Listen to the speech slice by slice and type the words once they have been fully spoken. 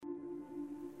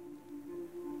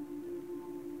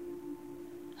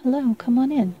Hello, come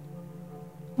on in.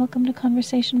 Welcome to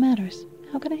Conversation Matters.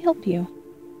 How can I help you?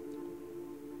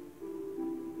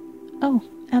 Oh,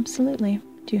 absolutely.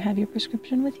 Do you have your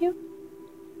prescription with you?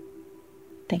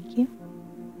 Thank you.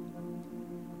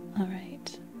 All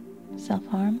right.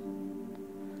 Self-harm?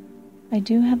 I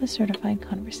do have a certified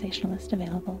conversationalist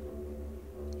available.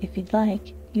 If you'd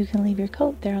like, you can leave your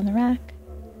coat there on the rack.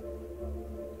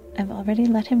 I've already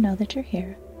let him know that you're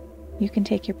here. You can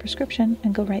take your prescription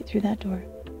and go right through that door.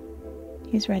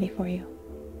 He's ready for you.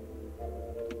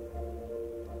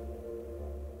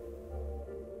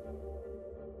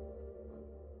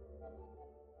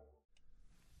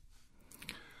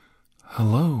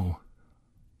 Hello.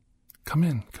 Come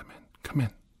in.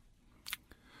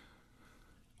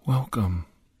 Welcome.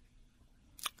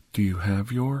 Do you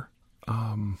have your,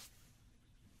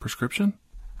 prescription?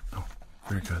 Oh,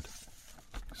 very good.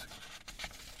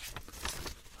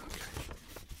 Okay.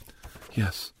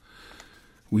 Yes.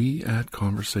 We at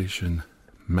Conversation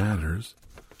Matters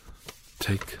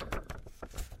take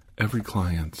every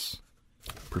client's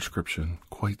prescription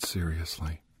quite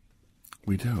seriously.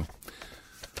 We do.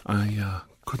 I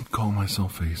couldn't call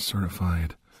myself a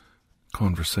certified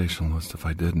conversationalist if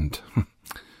I didn't.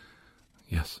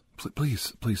 Yes,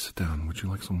 please sit down. Would you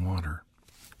like some water?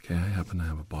 Okay, I happen to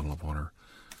have a bottle of water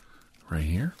right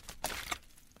here.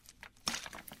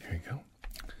 Here you go.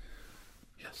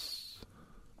 Yes.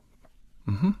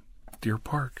 Deer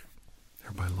Park.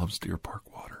 Everybody loves Deer Park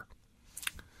water.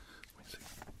 Let me see.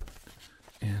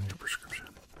 And your prescription.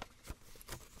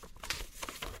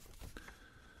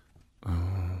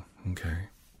 Oh, okay.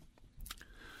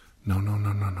 No.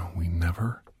 We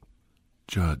never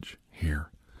judge here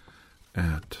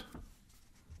at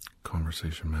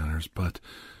Conversation Matters, but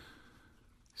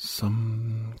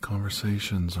some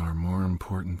conversations are more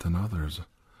important than others,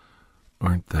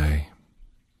 aren't they?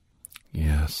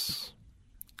 Yes.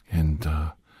 And,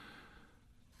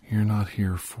 you're not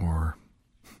here for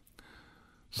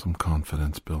some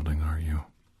confidence building, are you?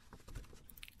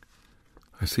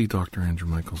 I see Dr. Andrew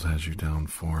Michaels has you down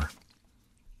for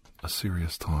a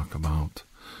serious talk about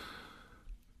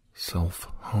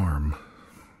self-harm.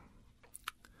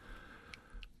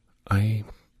 I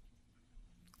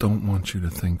don't want you to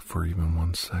think for even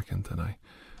 1 second that I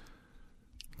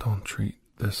don't treat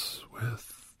this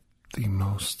with the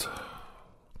most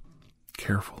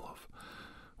careful of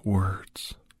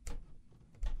words.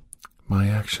 My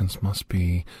actions must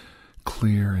be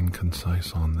clear and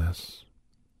concise on this.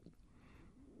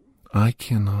 I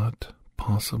cannot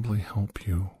possibly help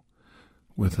you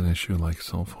with an issue like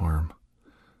self-harm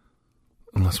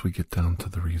unless we get down to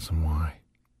the reason why.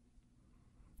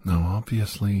 Now,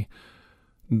 obviously,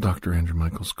 Dr. Andrew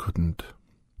Michaels couldn't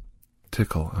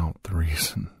tickle out the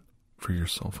reason for your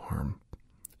self-harm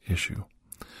issue.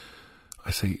 I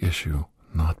say issue,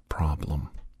 not problem.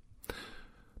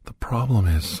 The problem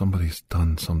is somebody's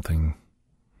done something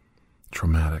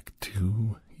traumatic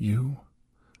to you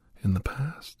in the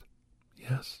past.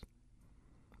 Yes.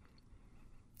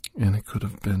 And it could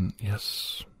have been,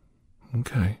 yes.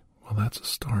 Okay, well, that's a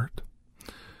start.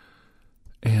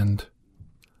 And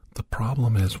the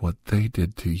problem is what they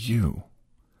did to you.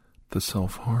 The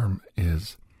self-harm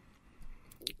is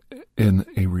in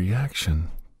a reaction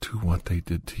to what they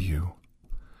did to you.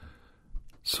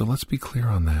 So let's be clear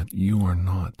on that. You are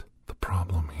not the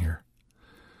problem here.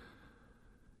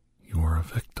 You are a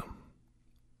victim.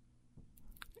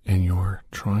 And you're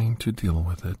trying to deal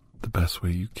with it the best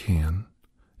way you can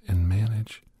and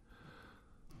manage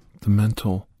the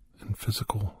mental and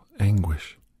physical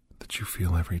anguish that you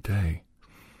feel every day.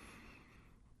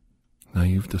 Now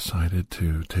you've decided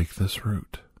to take this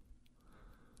route.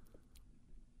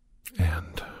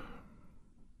 And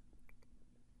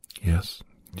yes,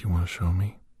 do you want to show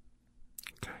me?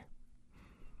 Okay.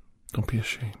 Don't be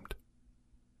ashamed.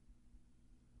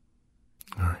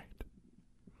 All right.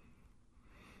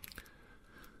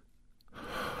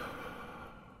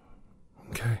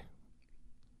 Okay.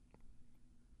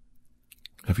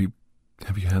 Have you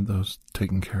had those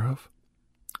taken care of?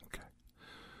 Okay.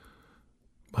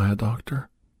 By a doctor?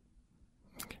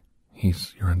 Okay.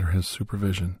 You're under his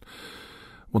supervision.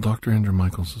 Well, Dr. Andrew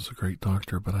Michaels is a great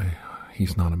doctor, but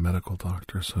he's not a medical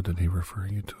doctor, so did he refer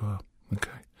you to a...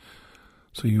 Okay.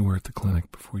 So you were at the clinic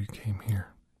before you came here.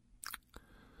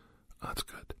 That's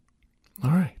good.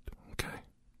 All right. Okay.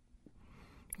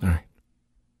 All right.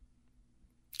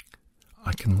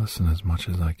 I can listen as much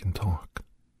as I can talk.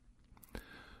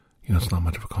 You know, it's not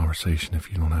much of a conversation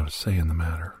if you don't have a say in the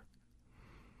matter.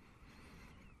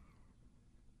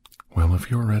 Well, if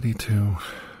you're ready to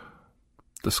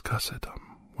discuss it,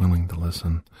 I'm willing to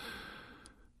listen.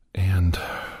 And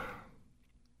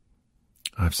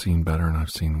I've seen better and I've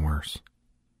seen worse.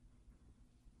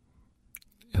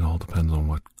 It all depends on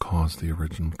what caused the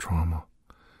original trauma.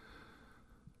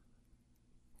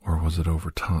 Or was it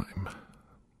over time?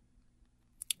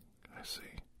 I see.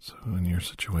 So in your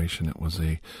situation, it was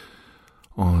a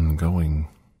ongoing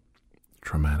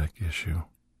traumatic issue.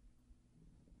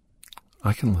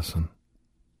 I can listen.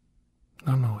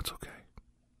 No, it's okay.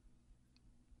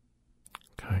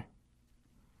 Okay.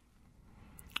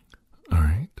 All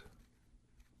right.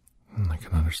 I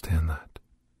can understand that.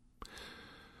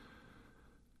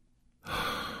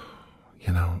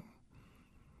 You know,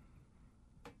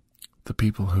 the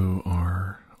people who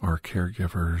are our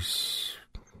caregivers,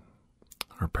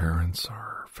 our parents,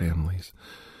 our families,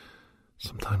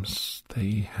 sometimes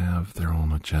they have their own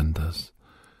agendas,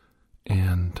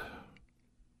 and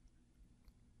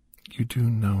you do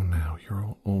know now,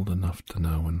 you're old enough to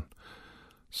know, and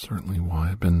certainly why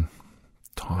I've been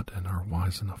taught and are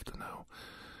wise enough to know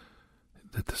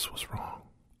that this was wrong,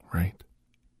 right?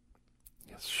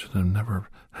 It should have never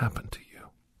happened to you.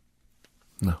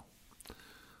 No.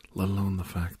 Let alone the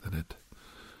fact that it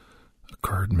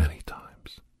occurred many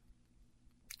times.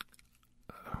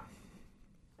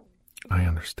 I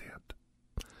understand.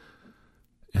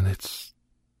 And it's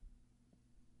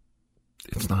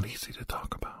not easy to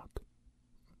talk about.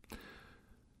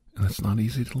 And it's not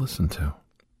easy to listen to.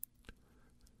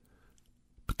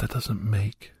 But that doesn't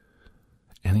make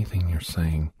anything you're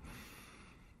saying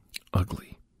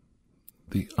ugly.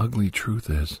 The ugly truth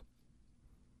is,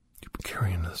 you've been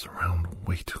carrying this around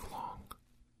way too long.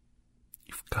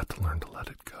 You've got to learn to let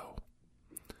it go.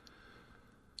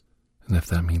 And if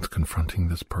that means confronting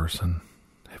this person,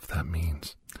 if that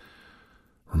means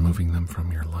removing them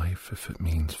from your life, if it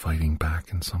means fighting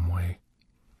back in some way,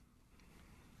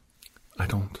 I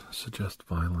don't suggest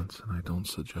violence and I don't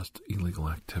suggest illegal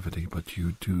activity, but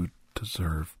you do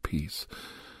deserve peace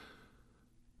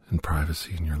and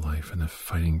privacy in your life, and if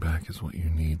fighting back is what you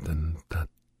need, then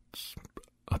that's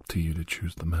up to you to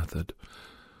choose the method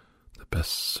that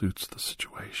best suits the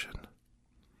situation.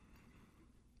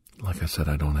 Like I said,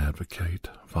 I don't advocate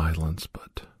violence,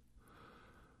 but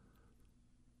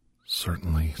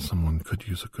certainly someone could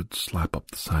use a good slap up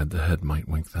the side of the head, might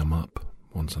wake them up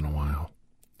once in a while.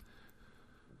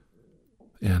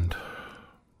 And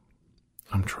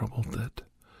I'm troubled that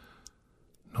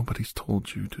nobody's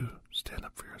told you to stand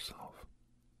up for yourself.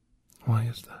 Why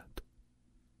is that?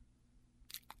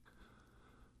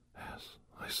 Yes,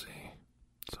 I see.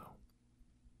 So,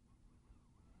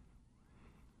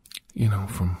 you know,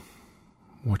 from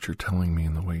what you're telling me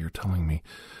and the way you're telling me,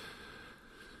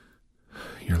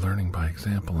 you're learning by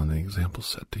example, and the example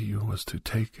set to you was to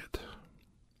take it.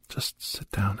 Just sit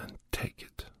down and take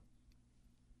it.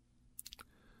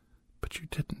 But you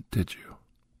didn't, did you?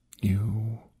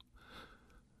 You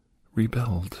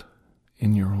rebelled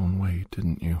in your own way,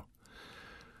 didn't you?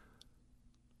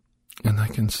 And I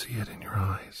can see it in your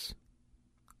eyes.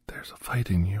 There's a fight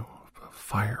in you, a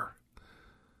fire.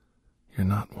 You're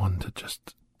not one to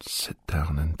just sit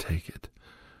down and take it.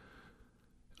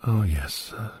 Oh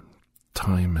yes,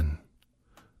 time and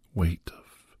weight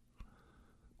of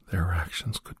their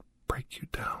actions could break you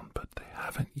down, but they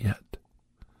haven't yet.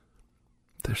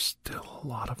 There's still a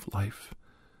lot of life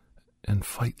and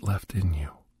fight left in you.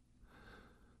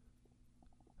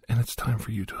 And it's time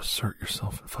for you to assert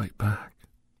yourself and fight back.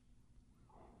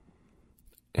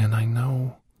 And I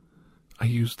know I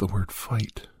use the word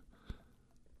fight,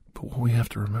 but what we have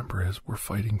to remember is we're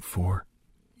fighting for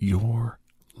your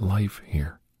life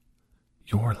here.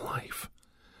 Your life.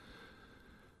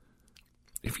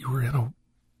 If you were in a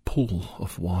pool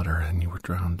of water and you were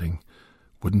drowning,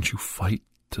 wouldn't you fight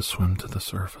to swim to the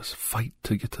surface? Fight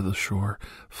to get to the shore?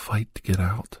 Fight to get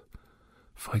out?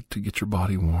 Fight to get your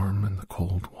body warm in the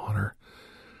cold water?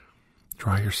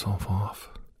 Dry yourself off?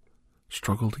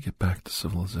 Struggle to get back to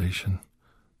civilization?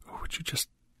 Or would you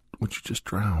just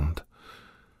drown?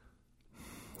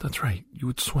 That's right, you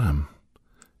would swim.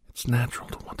 It's natural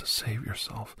to want to save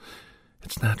yourself.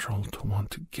 It's natural to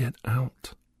want to get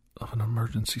out of an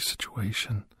emergency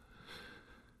situation.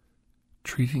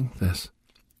 Treating this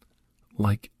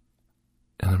like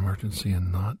an emergency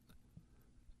and not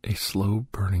a slow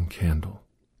burning candle.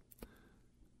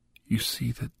 You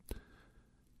see that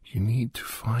you need to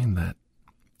find that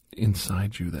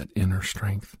inside you, that inner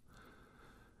strength.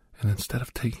 And instead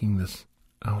of taking this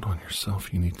out on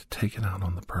yourself, you need to take it out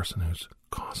on the person who's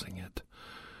causing it.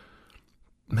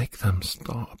 Make them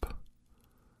stop.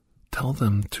 Tell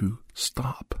them to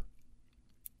stop.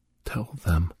 Tell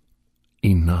them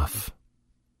enough.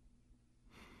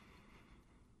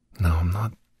 Now, I'm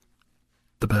not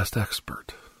the best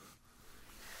expert,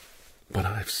 But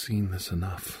I've seen this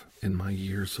enough in my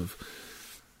years of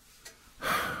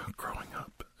growing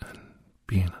up and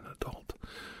being an adult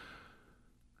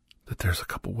that there's a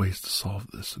couple ways to solve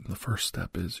this. And the first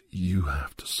step is you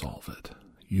have to solve it.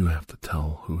 You have to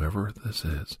tell whoever this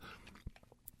is,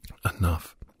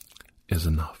 enough is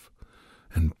enough,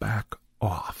 and back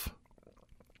off.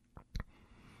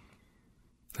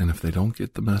 And if they don't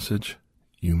get the message,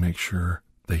 you make sure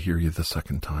they hear you the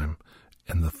second time,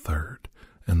 and the third,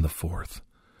 and the fourth.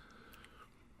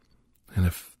 And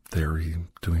if they're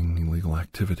doing illegal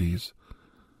activities,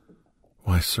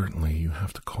 why certainly you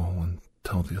have to call and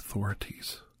tell the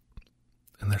authorities.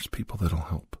 And there's people that'll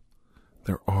help.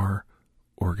 There are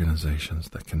organizations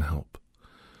that can help.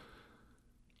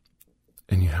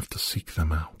 And you have to seek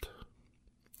them out.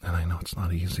 And I know it's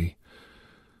not easy.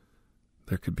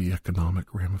 There could be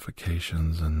economic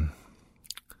ramifications, and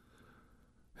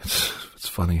it's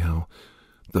funny how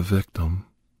the victim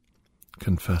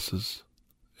confesses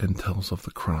and tells of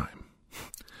the crime.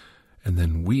 And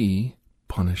then we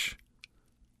punish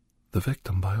the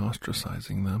victim by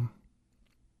ostracizing them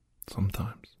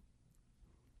sometimes.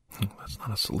 That's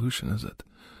not a solution, is it?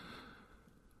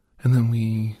 And then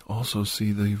we also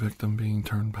see the victim being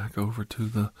turned back over to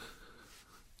the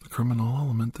criminal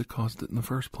element that caused it in the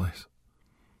first place.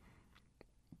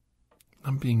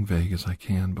 I'm being vague as I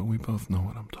can, but we both know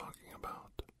what I'm talking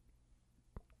about.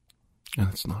 And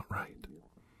it's not right.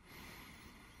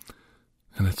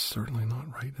 And it's certainly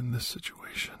not right in this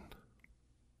situation.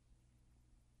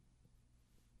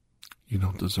 You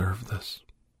don't deserve this.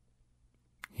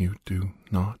 You do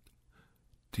not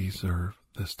deserve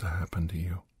this to happen to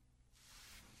you.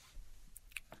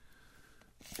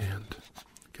 And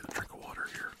get a drink of water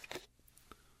here.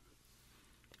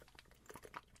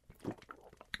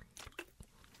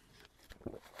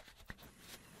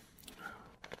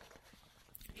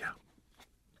 Yeah.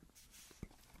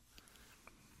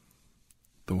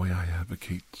 The way I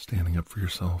advocate standing up for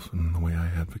yourself, and the way I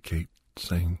advocate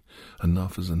saying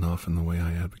enough is enough, and the way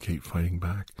I advocate fighting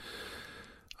back,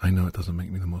 I know it doesn't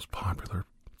make me the most popular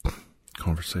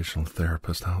conversational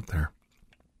therapist out there.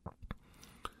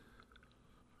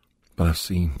 But I've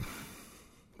seen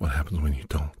what happens when you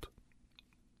don't.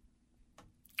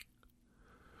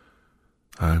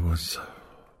 I was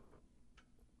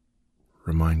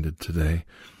reminded today,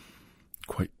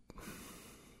 quite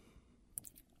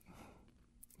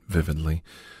vividly,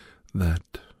 that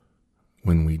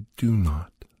when we do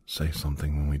not say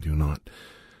something, when we do not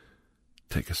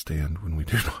take a stand, when we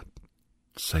do not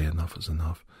say enough is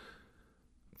enough,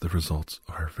 the results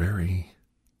are very,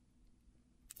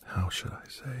 how should I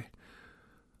say,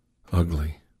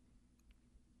 ugly.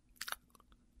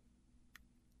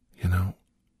 You know,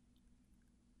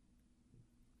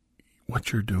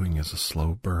 what you're doing is a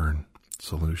slow burn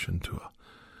solution to a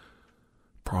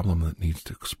problem that needs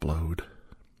to explode,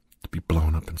 to be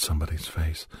blown up in somebody's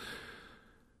face.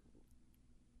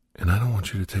 And I don't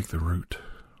want you to take the route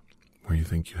where you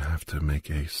think you have to make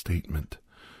a statement.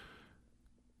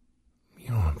 You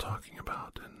know what I'm talking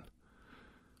about, and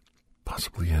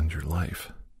possibly end your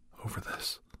life over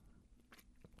this.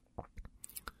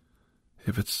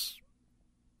 If it's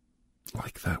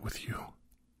like that with you,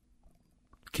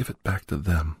 give it back to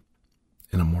them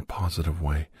in a more positive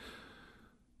way.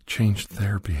 Change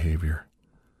their behavior.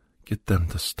 Get them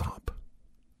to stop.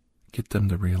 Get them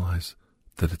to realize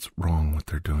that it's wrong what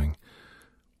they're doing.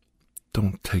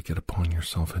 Don't take it upon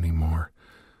yourself anymore.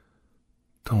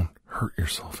 Don't hurt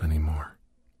yourself anymore.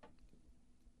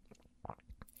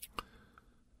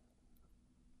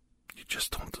 You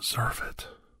just don't deserve it.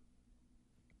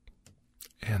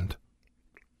 And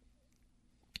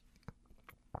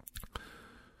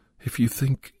if you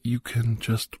think you can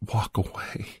just walk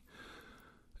away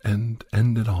and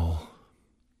end it all,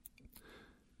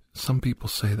 some people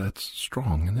say that's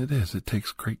strong, and it is. It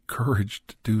takes great courage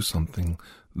to do something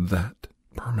that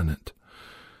permanent.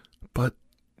 But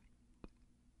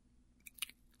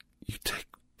you take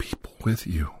people with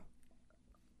you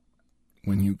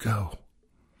when you go.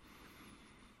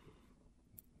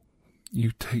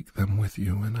 You take them with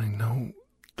you, and I know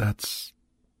that's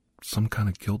some kind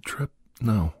of guilt trip.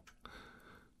 No.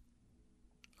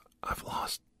 I've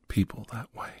lost people that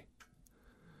way.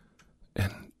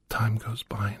 And time goes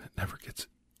by and it never gets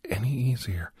any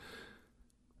easier.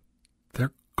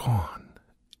 They're gone,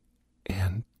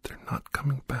 and they're not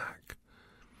coming back.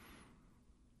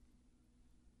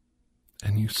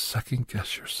 And you second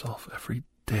guess yourself every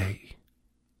day,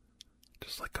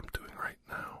 just like I'm doing right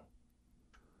now.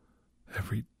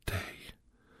 Every day,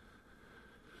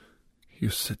 you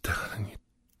sit down and you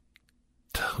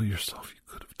tell yourself you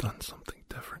could have done something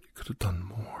different. You could have done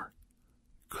more.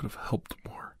 You could have helped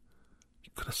more. You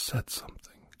could have said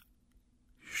something.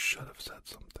 You should have said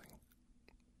something.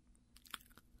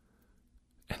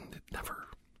 And it never...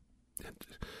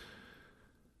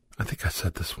 I think I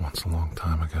said this once a long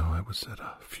time ago. I was at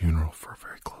a funeral for a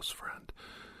very close friend.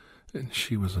 And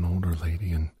she was an older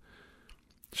lady, and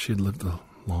she had lived a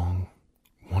long,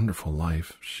 wonderful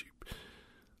life. She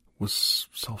was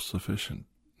self-sufficient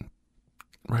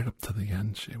right up to the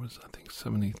end. She was, I think,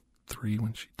 73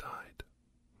 when she died.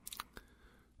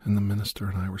 And the minister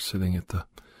and I were sitting at the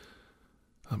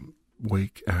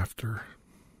wake after,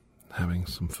 having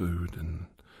some food, and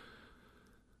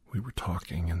we were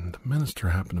talking, and the minister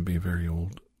happened to be a very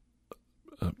old,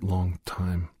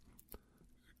 long-time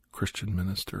Christian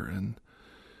minister, and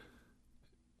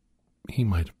he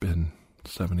might have been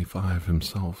 75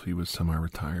 himself. He was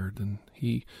semi-retired, and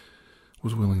he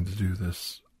was willing to do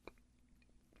this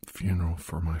funeral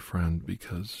for my friend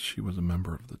because she was a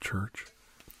member of the church,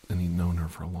 and he'd known her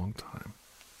for a long time.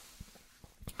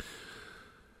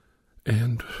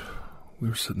 And we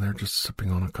were sitting there just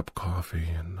sipping on a cup of coffee,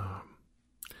 and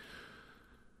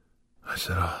I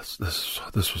said,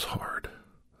 this was hard.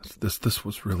 This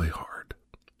was really hard.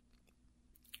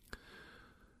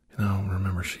 You know,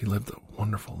 remember, she lived a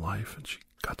wonderful life, and she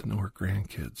got to know her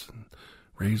grandkids and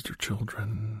raised her children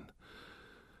and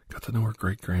got to know her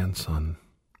great-grandson.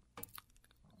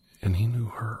 And he knew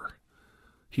her.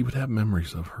 He would have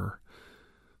memories of her.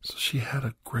 So she had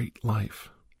a great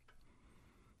life.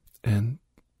 And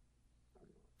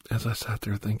as I sat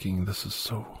there thinking, this is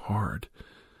so hard,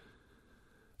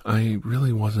 I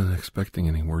really wasn't expecting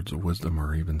any words of wisdom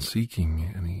or even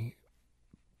seeking any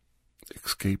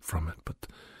escape from it, but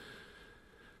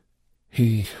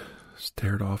he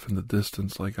stared off in the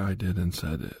distance like I did and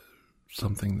said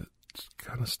something that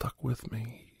kind of stuck with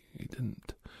me. He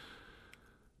didn't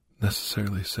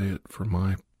necessarily say it for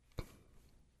my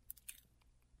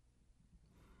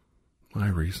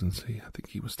reasons. I think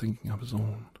he was thinking of his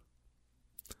own.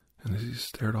 And as he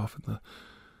stared off in the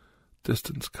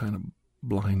distance, kind of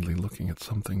blindly looking at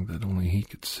something that only he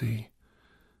could see,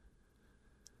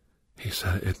 he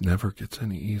said, "It never gets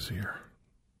any easier.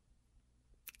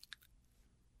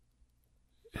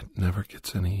 It never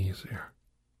gets any easier."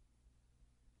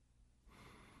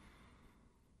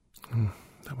 And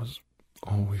that was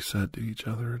all we said to each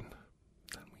other, and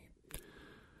then we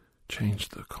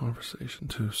changed the conversation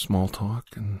to small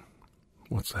talk and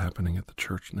what's happening at the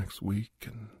church next week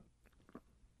and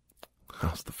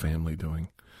how's the family doing.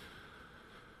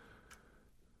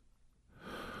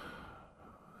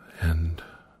 And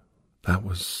that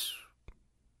was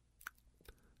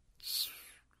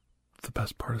the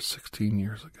best part of 16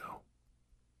 years ago.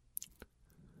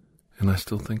 And I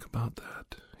still think about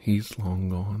that. He's long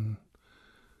gone.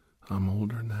 I'm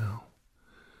older now.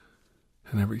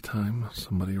 And every time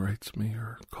somebody writes me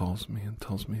or calls me and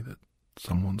tells me that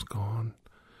someone's gone,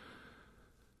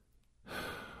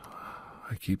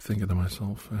 I keep thinking to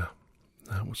myself,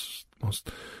 that was the most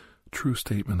true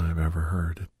statement I've ever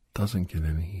heard. It doesn't get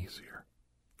any easier.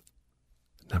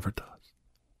 It never does.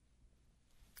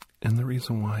 And the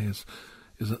reason why is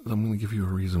that I'm going to give you a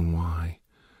reason why.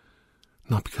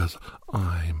 Not because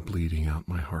I'm bleeding out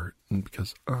my heart and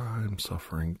because I'm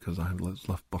suffering because I was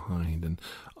left behind and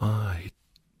I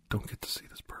don't get to see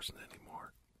this person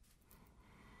anymore.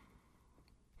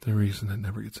 The reason it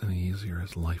never gets any easier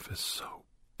is life is so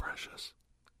precious.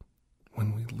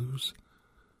 When we lose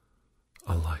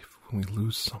a life, when we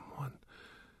lose someone,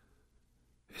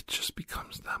 it just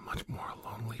becomes that much more a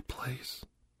lonely place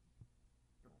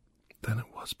than it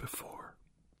was before.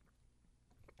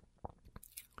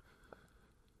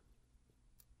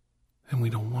 And we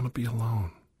don't want to be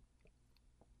alone.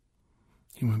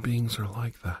 Human beings are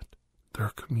like that. They're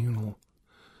a communal,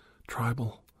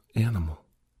 tribal animal.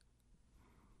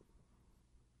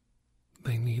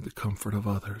 They need the comfort of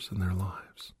others in their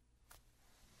lives.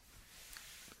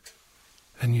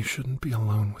 And you shouldn't be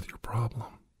alone with your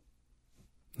problem.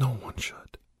 No one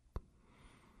should.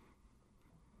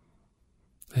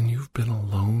 And you've been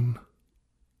alone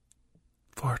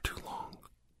far too long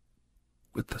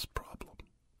with this problem.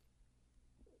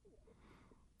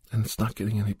 And it's not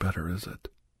getting any better, is it?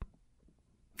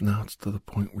 Now it's to the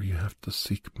point where you have to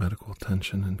seek medical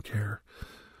attention and care.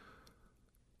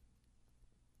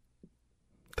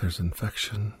 There's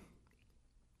infection.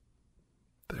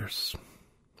 There's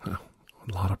a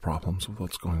lot of problems with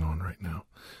what's going on right now.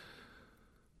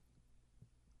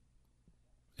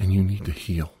 And you need to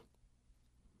heal.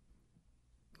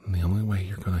 And the only way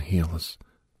you're going to heal is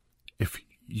if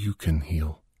you can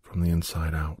heal from the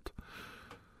inside out.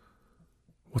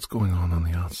 What's going on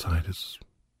the outside is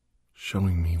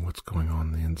showing me what's going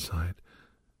on the inside.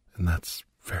 And that's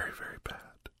very, very bad.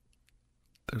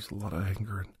 There's a lot of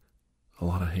anger and a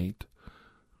lot of hate.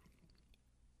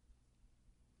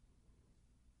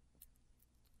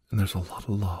 And there's a lot of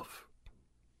love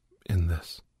in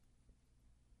this.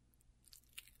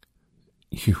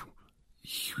 You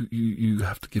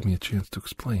have to give me a chance to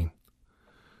explain.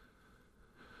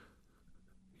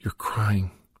 You're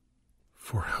crying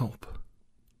for help.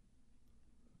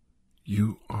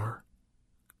 You are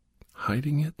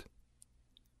hiding it.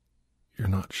 You're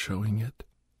not showing it.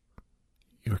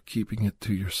 You're keeping it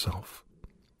to yourself.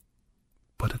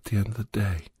 But at the end of the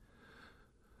day,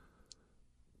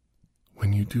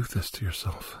 when you do this to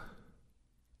yourself,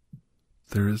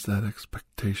 there is that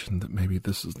expectation that maybe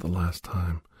this is the last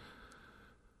time.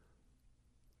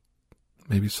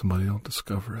 Maybe somebody will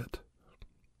discover it.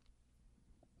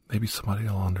 Maybe somebody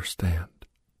will understand.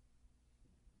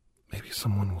 Maybe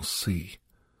someone will see.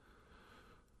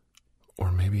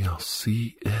 Or maybe I'll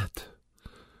see it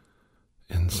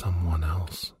in someone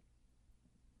else.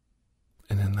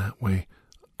 And in that way,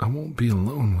 I won't be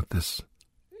alone with this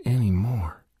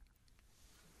anymore.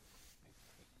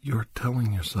 You're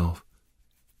telling yourself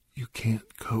you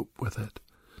can't cope with it.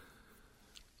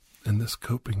 And this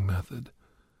coping method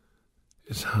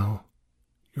is how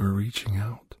you're reaching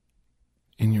out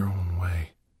in your own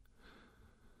way.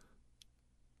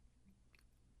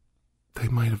 They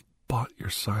might have bought your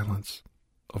silence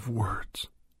of words,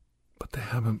 but they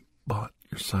haven't bought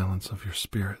your silence of your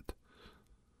spirit,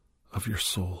 of your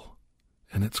soul,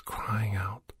 and it's crying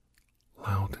out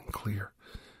loud and clear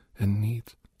and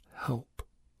needs help.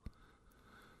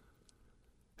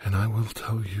 And I will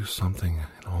tell you something,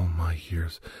 in all my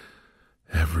years,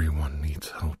 everyone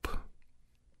needs help.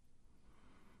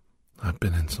 I've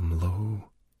been in some low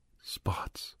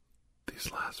spots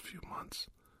these last few months,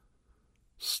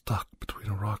 stuck between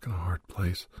a rock and a hard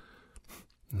place.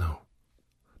 No.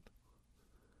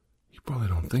 You probably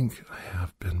don't think I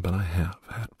have been, but I have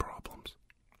had problems.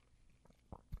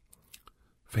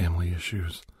 Family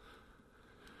issues,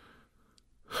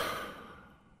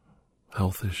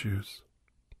 health issues.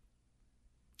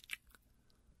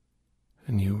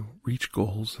 And you reach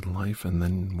goals in life, and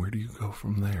then where do you go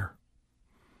from there?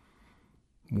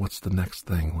 What's the next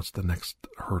thing? What's the next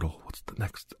hurdle? What's the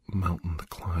next mountain to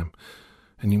climb?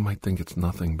 And you might think it's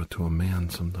nothing, but to a man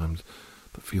sometimes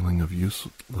the feeling of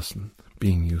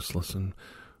being useless and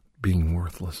being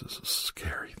worthless is a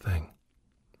scary thing.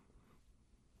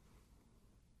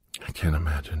 I can't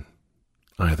imagine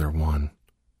either one,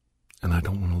 and I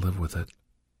don't want to live with it.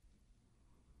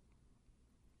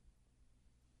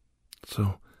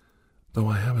 So, though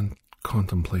I haven't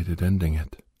contemplated ending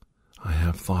it, I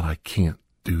have thought I can't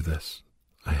do this.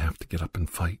 I have to get up and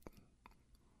fight.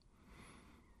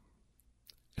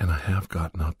 And I have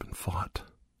gotten up and fought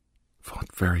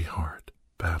very hard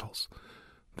battles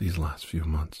these last few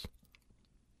months.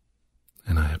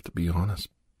 And I have to be honest,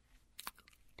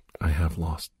 I have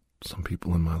lost some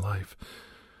people in my life.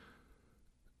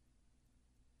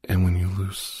 And when you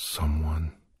lose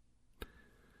someone,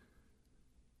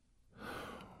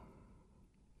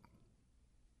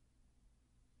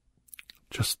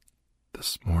 just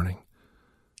this morning,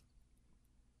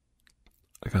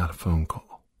 I got a phone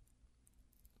call.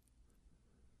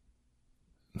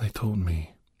 They told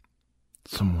me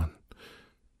someone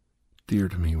dear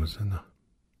to me was in the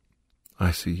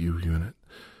ICU unit,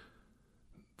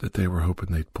 that they were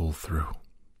hoping they'd pull through.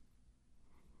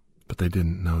 But they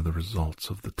didn't know the results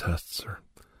of the tests or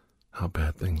how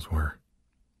bad things were.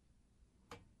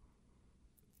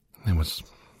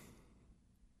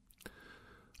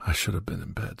 I should have been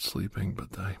in bed sleeping,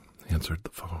 but I answered the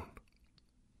phone.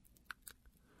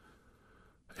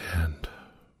 And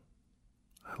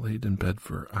I laid in bed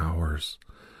for hours.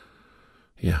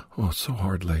 Yeah, it's so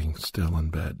hard laying still in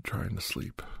bed trying to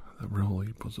sleep. That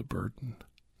really was a burden.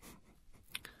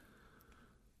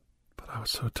 But I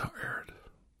was so tired.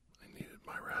 I needed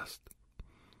my rest.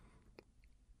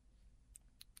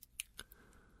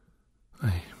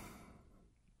 I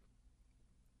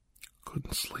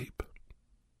couldn't sleep.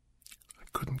 I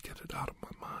couldn't get it out of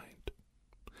my mind.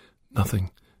 Nothing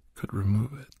could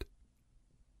remove it.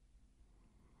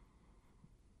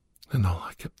 And all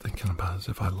I kept thinking about is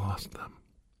if I lost them.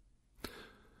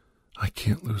 I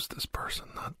can't lose this person.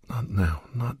 Not now.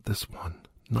 Not this one.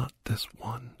 Not this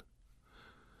one.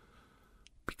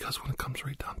 Because when it comes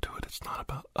right down to it, it's not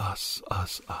about us.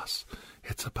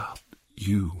 It's about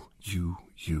you.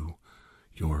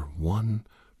 You're one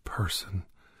person,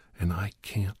 and I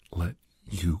can't let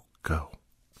you go.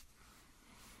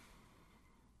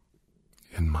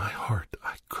 In my heart,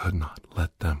 I could not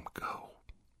let them go.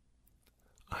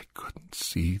 I couldn't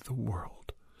see the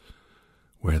world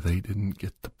where they didn't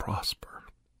get to prosper.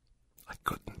 I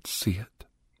couldn't see it.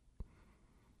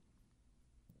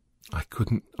 I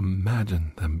couldn't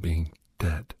imagine them being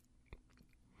dead.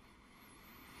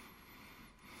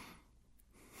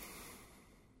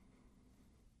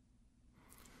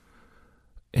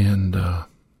 And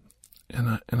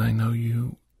I know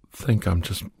you think I'm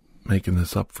just making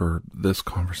this up for this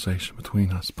conversation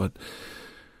between us, but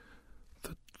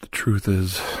the truth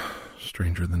is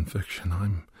stranger than fiction.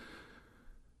 I'm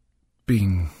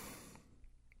being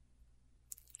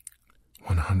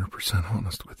 100%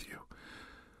 honest with you.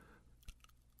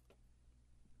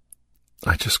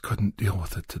 I just couldn't deal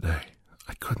with it today.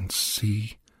 I couldn't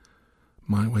see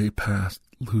my way past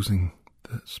losing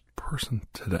this person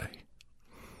today.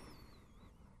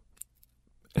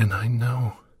 And I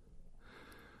know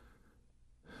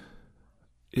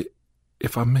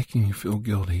if I'm making you feel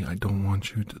guilty, I don't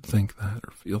want you to think that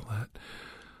or feel that.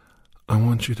 I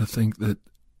want you to think that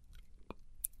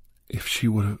if she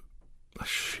would have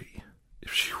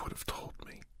told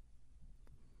me,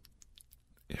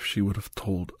 if she would have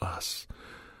told us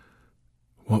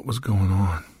what was going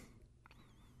on,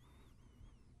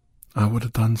 I would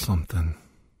have done something.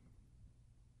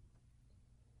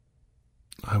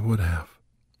 I would have.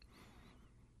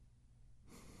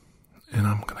 And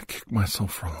I'm going to kick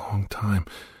myself for a long time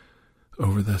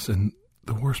over this. And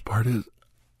the worst part is,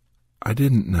 I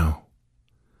didn't know.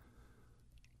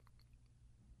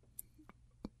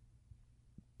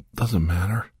 Doesn't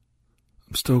matter.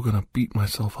 I'm still going to beat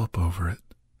myself up over it.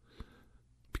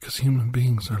 Because human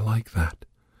beings are like that.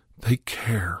 They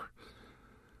care.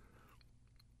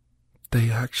 They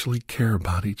actually care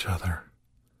about each other.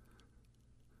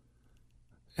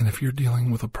 And if you're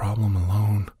dealing with a problem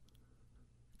alone,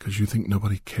 because you think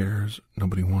nobody cares,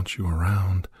 nobody wants you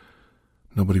around,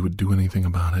 nobody would do anything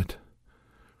about it,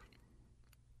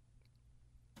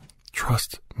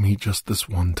 trust me just this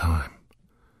one time.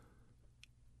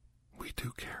 We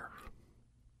do care.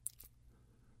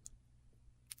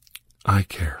 I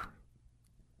care.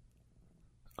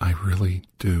 I really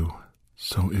do.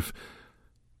 So if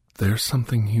there's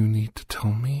something you need to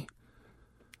tell me,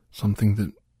 something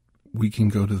that we can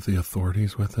go to the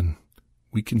authorities with and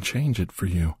we can change it for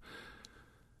you.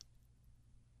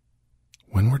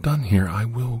 When we're done here, I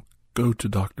will go to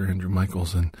Dr. Andrew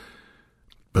Michaels, and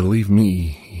believe me,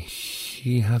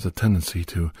 he has a tendency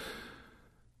to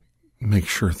make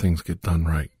sure things get done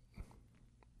right.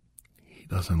 He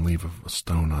doesn't leave a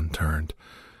stone unturned.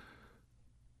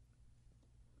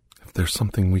 If there's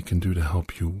something we can do to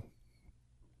help you,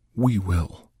 we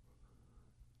will.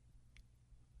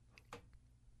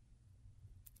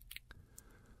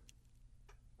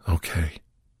 Okay,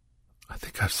 I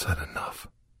think I've said enough.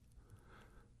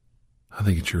 I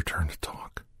think it's your turn to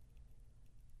talk.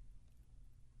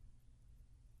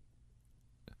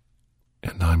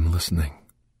 And I'm listening.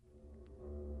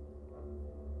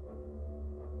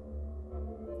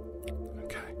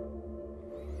 Okay.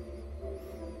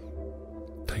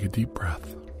 Take a deep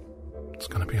breath. It's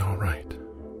going to be all right.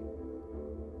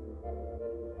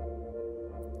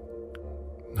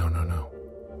 No.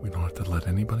 We don't have to let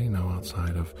anybody know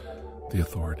outside of the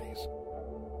authorities.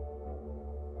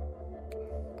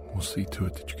 We'll see to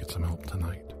it that you get some help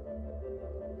tonight.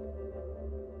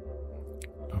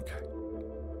 Okay.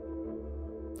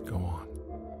 Go on.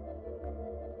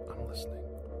 I'm listening.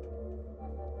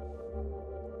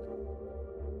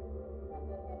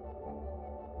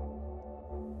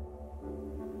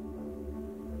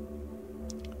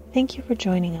 Thank you for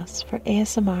joining us for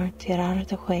ASMR Tirar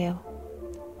de Juego.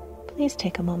 Please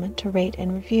take a moment to rate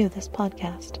and review this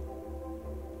podcast.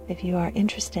 If you are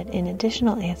interested in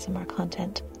additional ASMR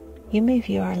content, you may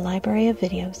view our library of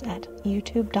videos at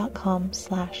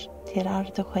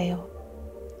youtube.com/Tirar de Juego.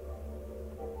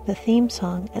 The theme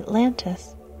song,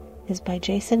 Atlantis, is by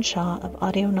Jason Shaw of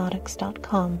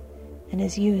Audionautics.com and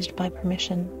is used by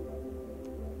permission.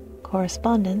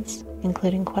 Correspondence,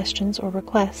 including questions or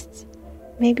requests,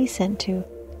 may be sent to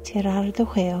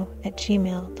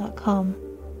tirardejuego@gmail.com.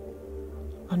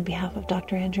 On behalf of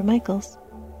Dr. Andrew Michaels,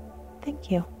 thank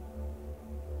you.